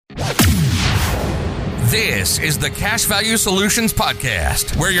This is the Cash Value Solutions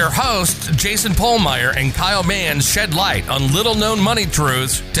Podcast, where your hosts, Jason Pohlmeyer and Kyle Manns, shed light on little-known money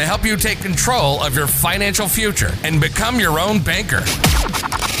truths to help you take control of your financial future and become your own banker.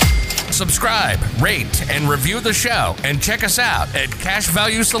 Subscribe, rate, and review the show, and check us out at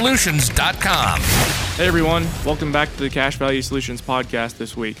cashvaluesolutions.com. Hey everyone, welcome back to the Cash Value Solutions Podcast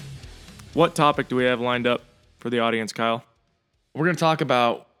this week. What topic do we have lined up for the audience, Kyle? We're going to talk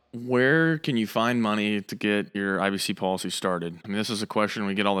about where can you find money to get your IBC policy started. I mean, this is a question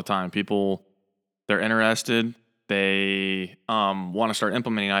we get all the time. People, they're interested, they want to start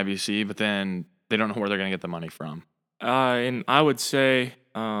implementing IBC, but then they don't know where they're going to get the money from. And I would say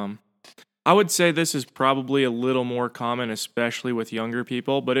this is probably a little more common, especially with younger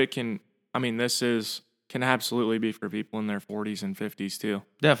people, but can absolutely be for people in their 40s and 50s too.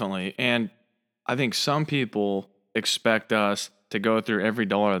 Definitely. And I think some people expect us to go through every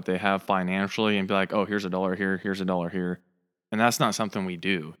dollar that they have financially and be like, oh, here's a dollar here, here's a dollar here. And that's not something we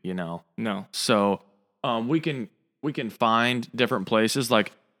do, you know? No. So we can find different places.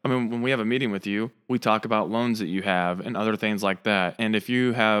 Like, I mean, when we have a meeting with you, we talk about loans that you have and other things like that. And if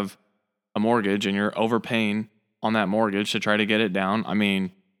you have a mortgage and you're overpaying on that mortgage to try to get it down, I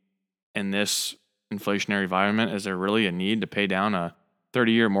mean, in this inflationary environment, is there really a need to pay down a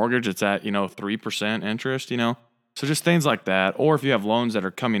 30-year mortgage? It's at, 3% interest, So just things like that. Or if you have loans that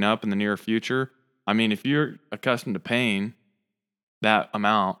are coming up in the near future, I mean, if you're accustomed to paying that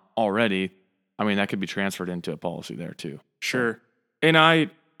amount already, I mean, that could be transferred into a policy there too. Sure. And I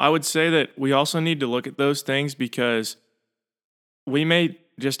would say that we also need to look at those things because we may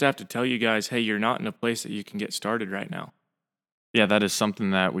just have to tell you guys, hey, you're not in a place that you can get started right now. Yeah, that is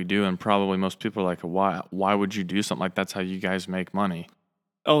something that we do, and probably most people are like, why would you do something like that's how you guys make money?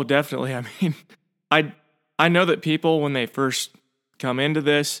 Oh, definitely. I mean, I know that people, when they first come into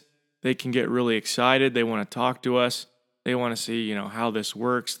this, they can get really excited. They want to talk to us. They want to see, how this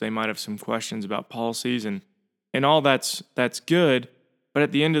works. They might have some questions about policies and all that's good. But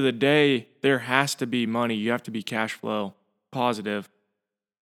at the end of the day, there has to be money. You have to be cash flow positive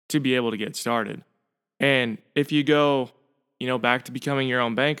to be able to get started. And if you go, back to becoming your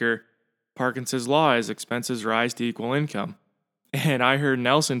own banker, Parkinson's law is expenses rise to equal income. And I heard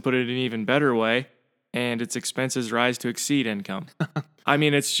Nelson put it in an even better way. And its expenses rise to exceed income. I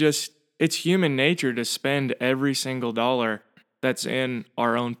mean, it's human nature to spend every single dollar that's in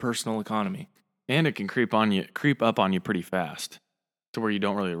our own personal economy. And it can creep up on you pretty fast to where you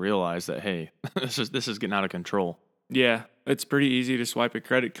don't really realize that, hey, this is getting out of control. Yeah, it's pretty easy to swipe a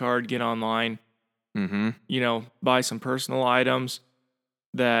credit card, get online, buy some personal items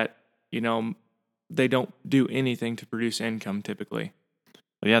that, they don't do anything to produce income typically.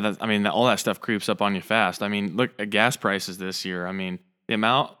 Yeah, all that stuff creeps up on you fast. I mean, look at gas prices this year. I mean, the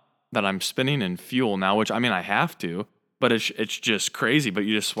amount that I'm spending in fuel now, which, I have to, but it's just crazy. But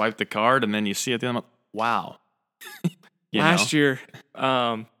you just swipe the card and then you see at the end, wow. Last year,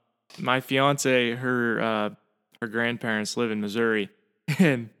 my fiance, her grandparents live in Missouri,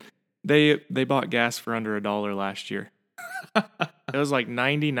 and they bought gas for under $1 last year. It was like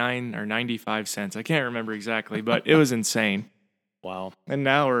 99 or 95 cents. I can't remember exactly, but it was insane. Wow. And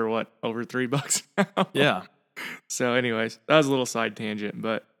now we're over $3 now? Yeah. So anyways, that was a little side tangent,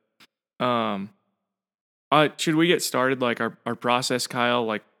 but should we get started, like our process, Kyle?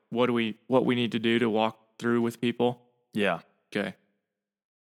 Like what we need to do to walk through with people? Yeah. Okay.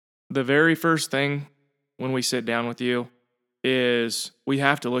 The very first thing when we sit down with you is we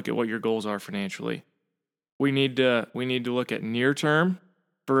have to look at what your goals are financially. We need to look at near term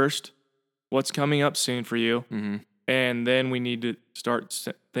first, what's coming up soon for you. Mm-hmm. And then we need to start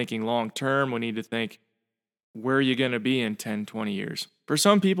thinking long term. We need to think, where are you going to be in 10, 20 years? For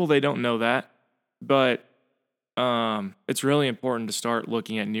some people, they don't know that. But it's really important to start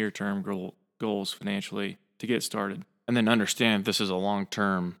looking at near-term goals financially to get started. And then understand if this is a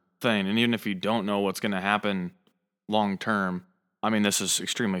long-term thing. And even if you don't know what's going to happen long-term, this is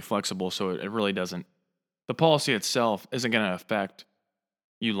extremely flexible, so it really doesn't. The policy itself isn't going to affect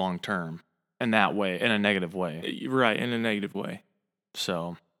you long-term. In that way, in a negative way. Right, in a negative way.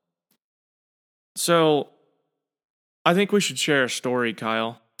 So I think we should share a story,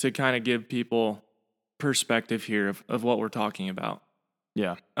 Kyle, to kind of give people perspective here of what we're talking about.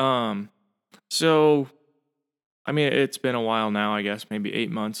 Yeah. It's been a while now, I guess, maybe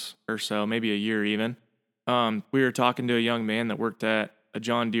 8 months or so, maybe a year even. We were talking to a young man that worked at a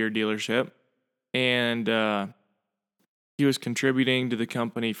John Deere dealership, and he was contributing to the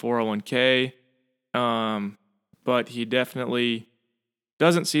company 401k, but he definitely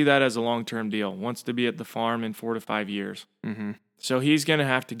doesn't see that as a long-term deal. Wants to be at the farm in 4 to 5 years. Mm-hmm. So he's going to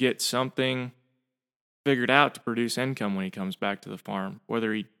have to get something figured out to produce income when he comes back to the farm,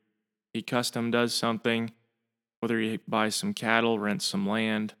 whether he custom does something, whether he buys some cattle, rents some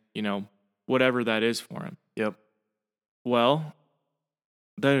land, whatever that is for him. Yep. Well,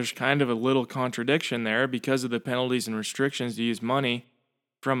 there's kind of a little contradiction there because of the penalties and restrictions to use money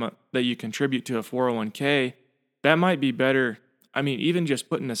that you contribute to a 401k. That might be better. I mean, even just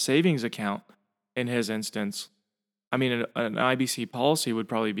putting a savings account in his instance. I mean, an IBC policy would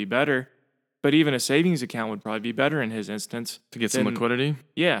probably be better, but even a savings account would probably be better in his instance To get some liquidity?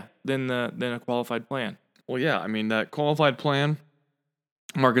 Yeah, than a qualified plan. Well, yeah. I mean, that qualified plan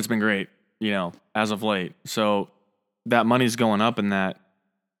market's been great, as of late. So that money's going up in that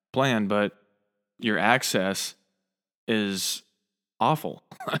plan, but your access is awful.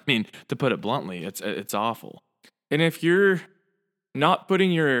 I mean, to put it bluntly, it's awful. And if you're not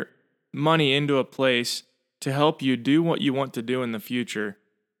putting your money into a place to help you do what you want to do in the future,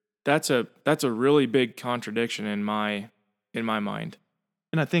 that's a really big contradiction in my mind.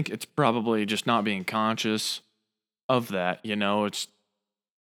 And I think it's probably just not being conscious of that. It's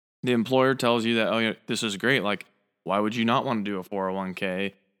the employer tells you that, oh, yeah, this is great. Like, why would you not want to do a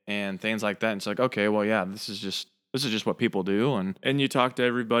 401k and things like that? And it's like, okay, well, yeah, this is just what people do. And you talk to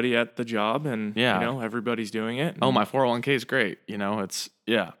everybody at the job and, Yeah. Everybody's doing it. Oh, my 401k is great.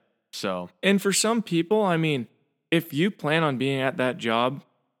 Yeah. So, And for some people, I mean, if you plan on being at that job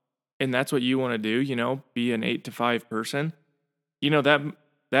and that's what you want to do, be an 8 to 5 person,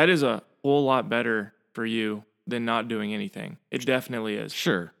 that is a whole lot better for you than not doing anything. It definitely is.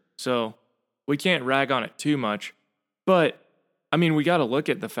 sure. So we can't rag on it too much. But I mean, we got to look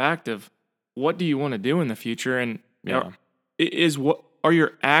at the fact of what do you want to do in the future, and Yeah. what are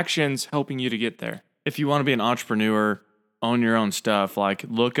your actions helping you to get there? If you want to be an entrepreneur, own your own stuff, like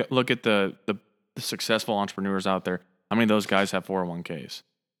look at the successful entrepreneurs out there. How many of those guys have 401ks?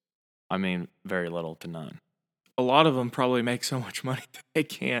 I mean, very little to none. A lot of them probably make so much money that they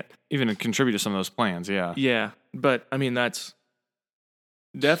can't. Even to contribute to some of those plans, yeah. Yeah, but I mean, that's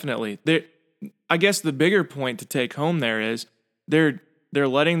definitely there. I guess the bigger point to take home there is they're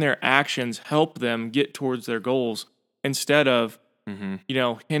letting their actions help them get towards their goals instead of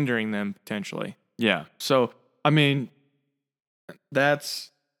hindering them potentially. Yeah. So, I mean, that's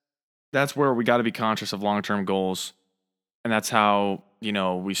where we got to be conscious of long-term goals, and that's how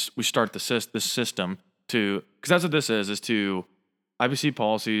we start this system to, because that's what this is to IBC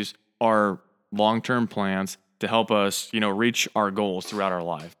policies are long-term plans to help us reach our goals throughout our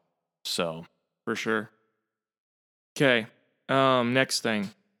life. So For sure. Okay. Next thing.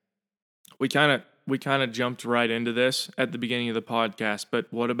 We kind of jumped right into this at the beginning of the podcast, but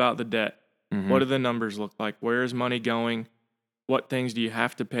what about the debt? What do the numbers look like? Where is money going? What things do you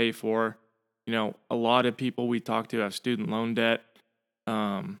have to pay for? A lot of people we talk to have student loan debt,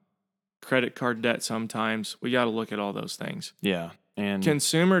 credit card debt sometimes. We got to look at all those things. yeah, and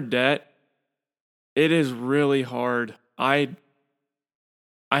Consumer debt, it is really hard. I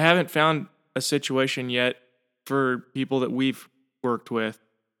haven't found a situation yet for people that we've worked with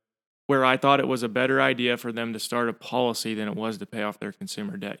where I thought it was a better idea for them to start a policy than it was to pay off their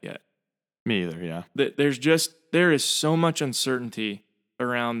consumer debt yet. me either. Yeah, There is so much uncertainty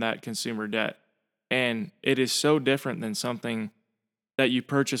around that consumer debt, and it is so different than something that you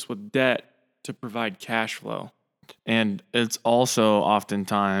purchase with debt to provide cash flow. and it's also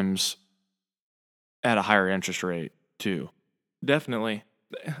oftentimes at a higher interest rate too. Definitely.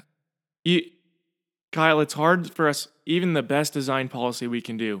 Kyle, it's hard for us, even the best design policy we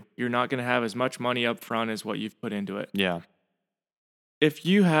can do, you're not going to have as much money up front as what you've put into it. Yeah, If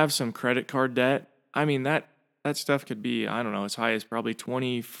you have some credit card debt, I mean, that stuff could be, I don't know, as high as probably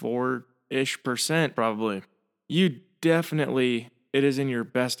 24-ish%. probably You definitely, it is in your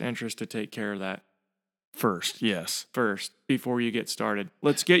best interest to take care of that first. Yes, first before you get started.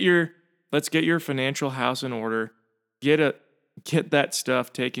 Let's get your financial house in order. Get that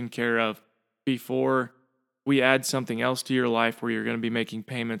stuff taken care of before we add something else to your life where you're going to be making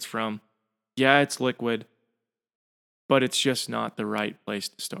payments from. Yeah, it's liquid, but it's just not the right place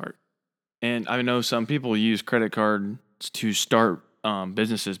to start. and I know some people use credit cards to start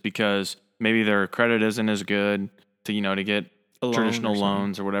businesses because maybe their credit isn't as good to get A loan traditional or something.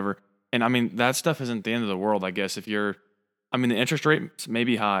 loans or whatever. And I mean, that stuff isn't the end of the world, I guess. The interest rates may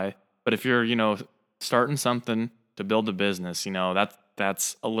be high, but if you're, starting something to build a business,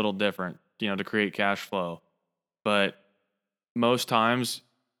 that's a little different, to create cash flow. But most times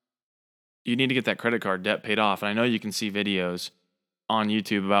you need to get that credit card debt paid off. And I know you can see videos on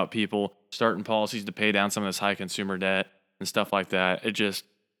YouTube about people starting policies to pay down some of this high consumer debt and stuff like that. It just,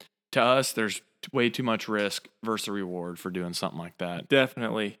 to us, there's way too much risk versus a reward for doing something like that.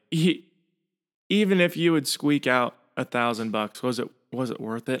 Definitely. Even if you would squeak out $1,000, was it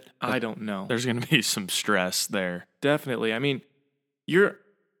worth it? I don't know. There's going to be some stress there. Definitely. I mean,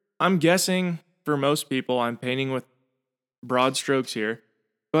 I'm guessing for most people, I'm painting with broad strokes here,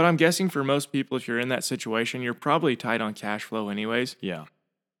 but I'm guessing for most people, if you're in that situation, you're probably tight on cash flow anyways. Yeah.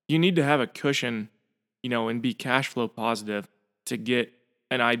 You need to have a cushion, and be cash flow positive to get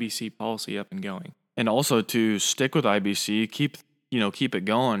an IBC policy up and going. And also to stick with IBC, keep it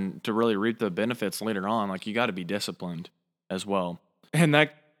going to really reap the benefits later on. Like, you got to be disciplined as well. And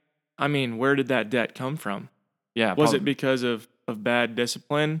where did that debt come from? Yeah. Was it because of bad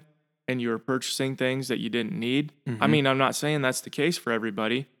discipline and you were purchasing things that you didn't need? Mm-hmm. I mean, I'm not saying that's the case for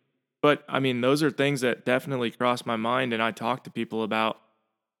everybody, but I mean, those are things that definitely cross my mind and I talk to people about,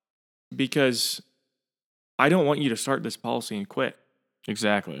 because I don't want you to start this policy and quit.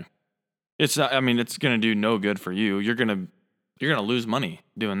 Exactly. It's not, it's going to do no good for you. You're going to lose money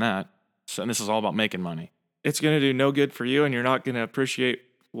doing that. So, and this is all about making money. It's going to do no good for you, and you're not going to appreciate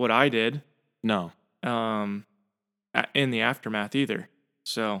what I did. No. In the aftermath either.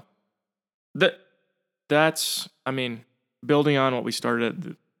 So that's building on what we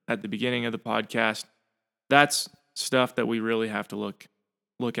started at the beginning of the podcast, that's stuff that we really have to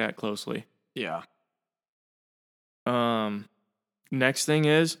look at closely. Yeah. Next thing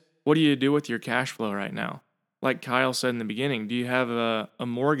is, what do you do with your cash flow right now? Like Kyle said in the beginning, do you have a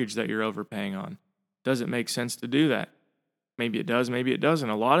mortgage that you're overpaying on? Does it make sense to do that? Maybe it does, maybe it doesn't.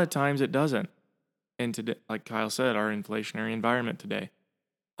 A lot of times it doesn't. And today, like Kyle said, our inflationary environment today.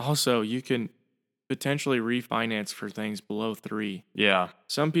 Also, you can potentially refinance for things below 3. Yeah.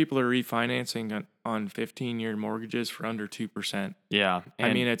 Some people are refinancing on 15-year mortgages for under 2%. Yeah.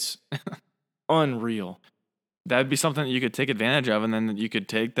 And it's unreal. That'd be something that you could take advantage of, and then you could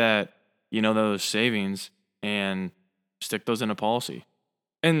take that, those savings and stick those in a policy.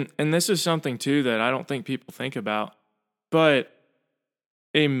 And this is something too that I don't think people think about, but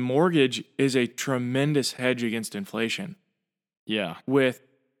a mortgage is a tremendous hedge against inflation. Yeah. With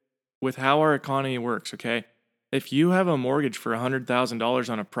how our economy works, okay? If you have a mortgage for $100,000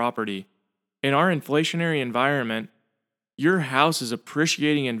 on a property, in our inflationary environment, your house is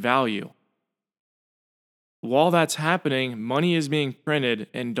appreciating in value. While that's happening, money is being printed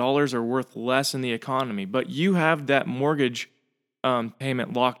and dollars are worth less in the economy, but you have that mortgage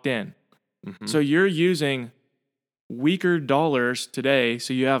payment locked in. Mm-hmm. So you're using weaker dollars today,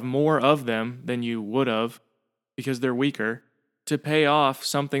 so you have more of them than you would have because they're weaker, to pay off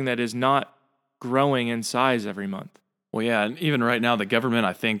something that is not growing in size every month. Well, yeah, and even right now, the government,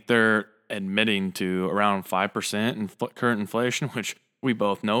 I think they're admitting to around 5% in current inflation, which we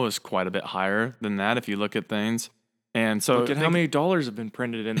both know is quite a bit higher than that if you look at things. And so look at how many dollars have been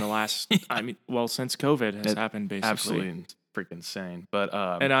printed in the last, since COVID has happened, basically. Absolutely freaking insane. But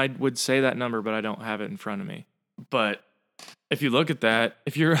and I would say that number, but I don't have it in front of me. But if you look at that,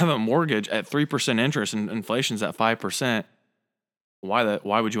 if you have a mortgage at 3% interest and inflation's at 5%, why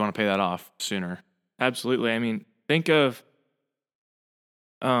would you want to pay that off sooner? Absolutely. Think of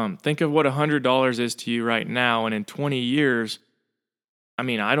what $100 is to you right now, and in 20 years,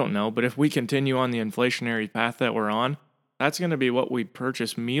 I don't know, but if we continue on the inflationary path that we're on, that's going to be what we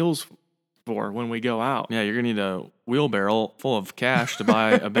purchase meals for when we go out. Yeah, you're going to need a wheelbarrow full of cash to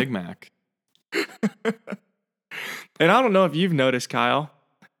buy a Big Mac. And I don't know if you've noticed, Kyle,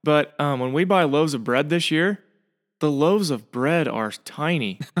 but when we buy loaves of bread this year, the loaves of bread are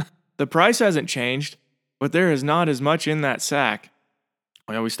tiny. The price hasn't changed, but there is not as much in that sack.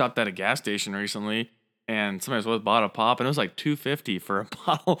 Oh, yeah, we stopped at a gas station recently, and somebody was bought a pop, and it was like $2.50 for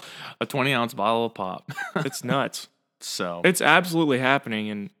a 20-ounce bottle of pop. It's nuts. So it's absolutely happening,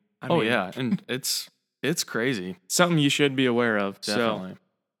 and yeah, and it's crazy. Something you should be aware of. Definitely.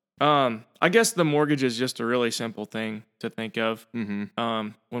 So, I guess the mortgage is just a really simple thing to think of. Mm-hmm.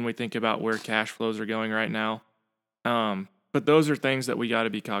 When we think about where cash flows are going right now. But those are things that we got to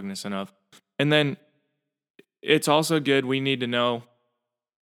be cognizant of. And then it's also good. We need to know,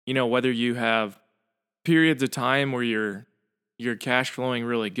 whether you have periods of time where you're cash flowing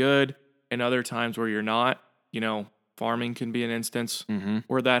really good and other times where you're not. Farming can be an instance mm-hmm.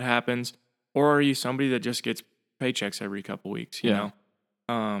 where that happens. Or are you somebody that just gets paychecks every couple weeks? You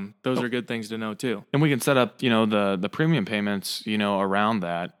know? Those are good things to know too. And we can set up, the premium payments, around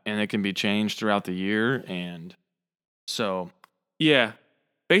that, and it can be changed throughout the year. And so, yeah,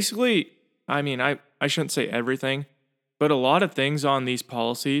 basically, I shouldn't say everything, but a lot of things on these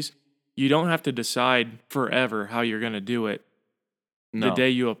policies, you don't have to decide forever how you're going to do it. the day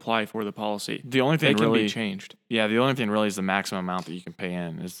you apply for the policy. The only thing they can really be changed. Yeah, the only thing really is the maximum amount that you can pay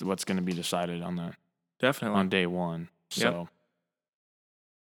in is what's going to be decided on the Definitely on day one. So,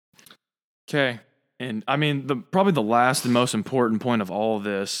 okay. And I mean, probably the last and most important point of all of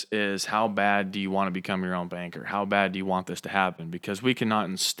this is how bad do you want to become your own banker? How bad do you want this to happen? Because we cannot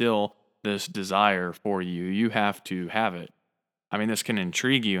instill this desire for you. You have to have it. I mean, this can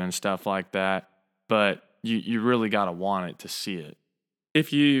intrigue you and stuff like that, but you really got to want it to see it.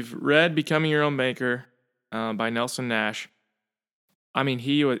 If you've read Becoming Your Own Banker by Nelson Nash, I mean,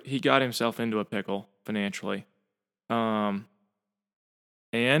 he got himself into a pickle financially. And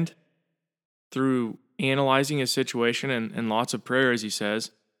through analyzing his situation and lots of prayer, as he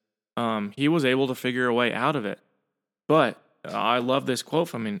says, he was able to figure a way out of it. But I love this quote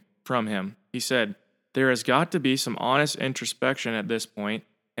from him. He said, "There has got to be some honest introspection at this point,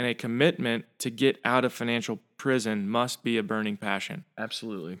 and a commitment to get out of financial prison must be a burning passion."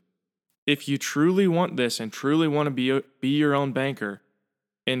 Absolutely. If you truly want this and truly want to be your own banker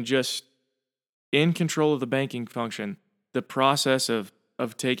and just in control of the banking function, the process of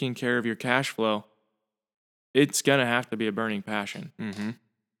taking care of your cash flow, it's going to have to be a burning passion. Mm-hmm.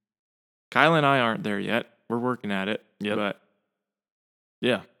 Kyle and I aren't there yet. We're working at it. Yep. But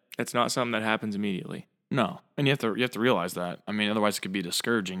yeah, it's not something that happens immediately. No. And you have to realize that. I mean, otherwise it could be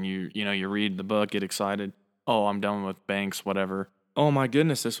discouraging. You read the book, get excited. Oh, I'm done with banks, whatever. Oh my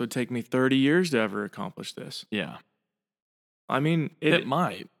goodness, this would take me 30 years to ever accomplish this. Yeah. I mean, it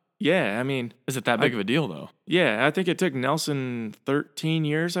might. Yeah, I mean, is it that big of a deal though? Yeah, I think it took Nelson 13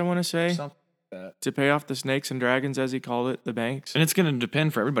 years, I want to say, something like that, to pay off the snakes and dragons, as he called it, the banks. And it's going to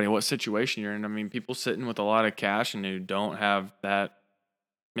depend for everybody what situation you're in. I mean, people sitting with a lot of cash and who don't have that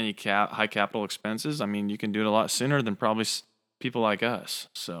many high capital expenses, I mean, you can do it a lot sooner than probably people like us.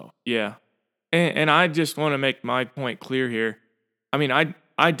 So yeah, and I just want to make my point clear here. I mean,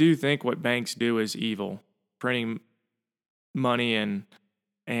 I do think what banks do is evil, printing money and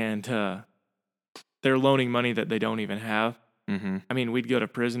they're loaning money that they don't even have. Mm-hmm. I mean, we'd go to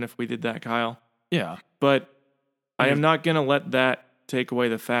prison if we did that, Kyle. Yeah, but I am not going to let that take away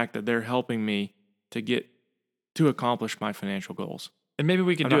the fact that they're helping me to accomplish my financial goals. And maybe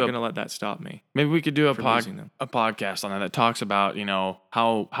we could I'm not going to let that stop me. Maybe we could do a podcast on that talks about,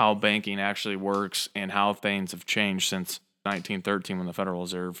 how banking actually works and how things have changed since 1913 when the Federal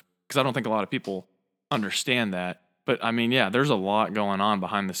Reserve, because I don't think a lot of people understand that. But I mean, yeah, there's a lot going on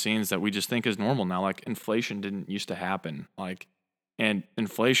behind the scenes that we just think is normal now. Like inflation didn't used to happen. And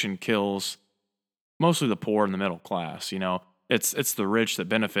inflation kills mostly the poor and the middle class. It's the rich that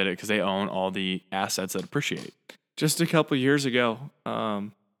benefit it because they own all the assets that appreciate. Just a couple of years ago, I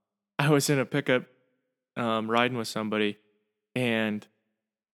was in a pickup riding with somebody, and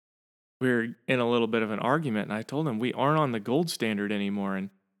we were in a little bit of an argument. And I told him we aren't on the gold standard anymore, and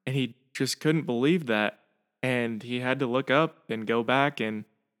he just couldn't believe that. And he had to look up and go back, and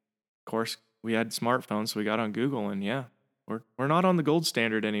of course we had smartphones, so we got on Google, and yeah, we're not on the gold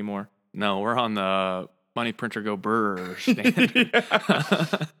standard anymore. No, we're on the money printer go brr standard.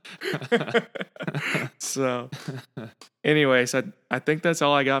 So, anyways, I think that's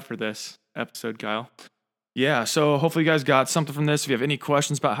all I got for this episode, Kyle. Yeah, so hopefully you guys got something from this. If you have any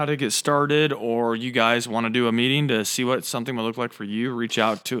questions about how to get started, or you guys want to do a meeting to see what something would look like for you, reach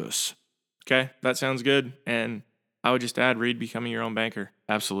out to us. Okay, that sounds good. And I would just add, read Becoming Your Own Banker.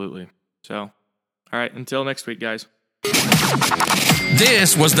 Absolutely. So, all right, until next week, guys.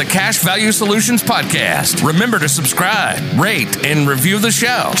 This was the Cash Value Solutions Podcast. Remember to subscribe, rate, and review the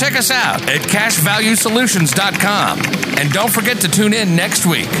show. Check us out at cashvaluesolutions.com. And don't forget to tune in next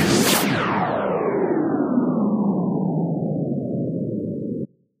week.